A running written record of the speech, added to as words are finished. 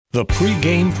The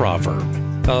pregame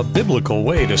proverb, a biblical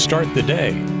way to start the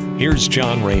day. Here's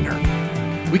John Rayner.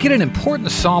 We get an important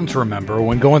psalm to remember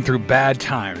when going through bad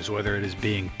times, whether it is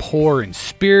being poor in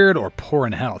spirit or poor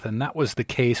in health. And that was the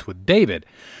case with David,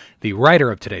 the writer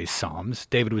of today's Psalms.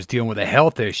 David was dealing with a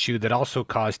health issue that also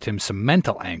caused him some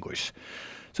mental anguish.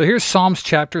 So here's Psalms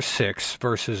chapter 6,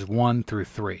 verses 1 through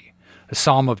 3. A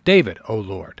psalm of David, O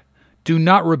Lord. Do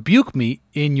not rebuke me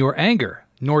in your anger,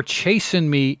 nor chasten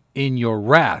me in your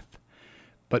wrath.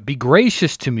 But be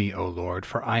gracious to me, O Lord,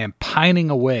 for I am pining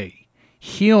away.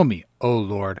 Heal me, O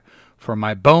Lord, for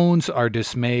my bones are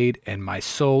dismayed, and my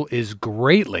soul is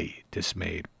greatly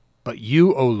dismayed. But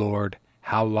you, O Lord,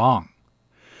 how long?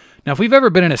 Now, if we've ever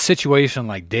been in a situation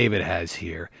like David has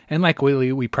here, and like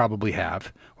we probably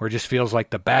have, where it just feels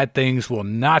like the bad things will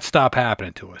not stop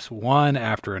happening to us, one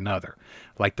after another.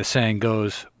 Like the saying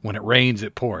goes, when it rains,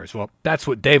 it pours. Well, that's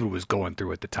what David was going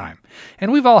through at the time.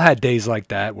 And we've all had days like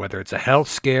that, whether it's a health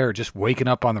scare or just waking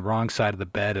up on the wrong side of the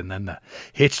bed and then the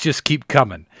hits just keep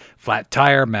coming. Flat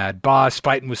tire, mad boss,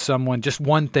 fighting with someone, just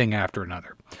one thing after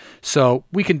another. So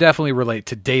we can definitely relate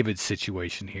to David's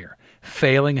situation here.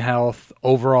 Failing health,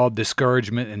 overall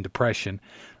discouragement and depression.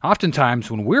 Oftentimes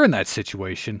when we're in that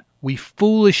situation, we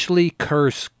foolishly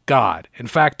curse God. In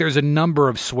fact, there's a number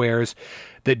of swears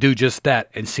that do just that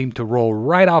and seem to roll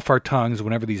right off our tongues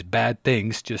whenever these bad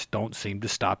things just don't seem to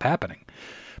stop happening.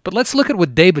 But let's look at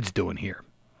what David's doing here.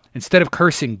 Instead of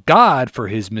cursing God for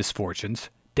his misfortunes,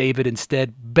 David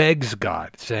instead begs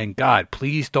God, saying, God,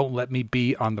 please don't let me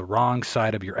be on the wrong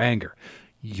side of your anger.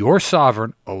 You're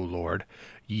sovereign, O Lord.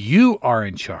 You are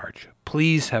in charge.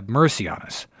 Please have mercy on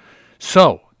us.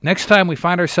 So, next time we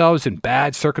find ourselves in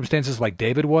bad circumstances like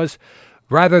David was,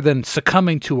 rather than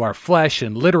succumbing to our flesh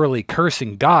and literally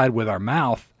cursing God with our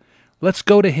mouth, let's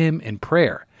go to him in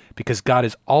prayer, because God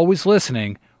is always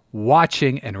listening,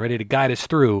 watching, and ready to guide us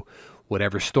through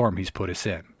whatever storm he's put us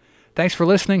in. Thanks for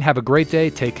listening. Have a great day.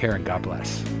 Take care, and God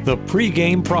bless. The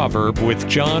pregame proverb with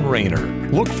John Rayner.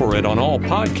 Look for it on all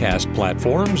podcast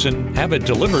platforms and have it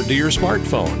delivered to your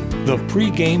smartphone. The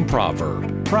pregame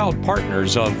proverb. Proud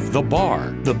partners of The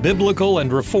Bar, the Biblical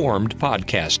and Reformed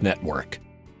Podcast Network.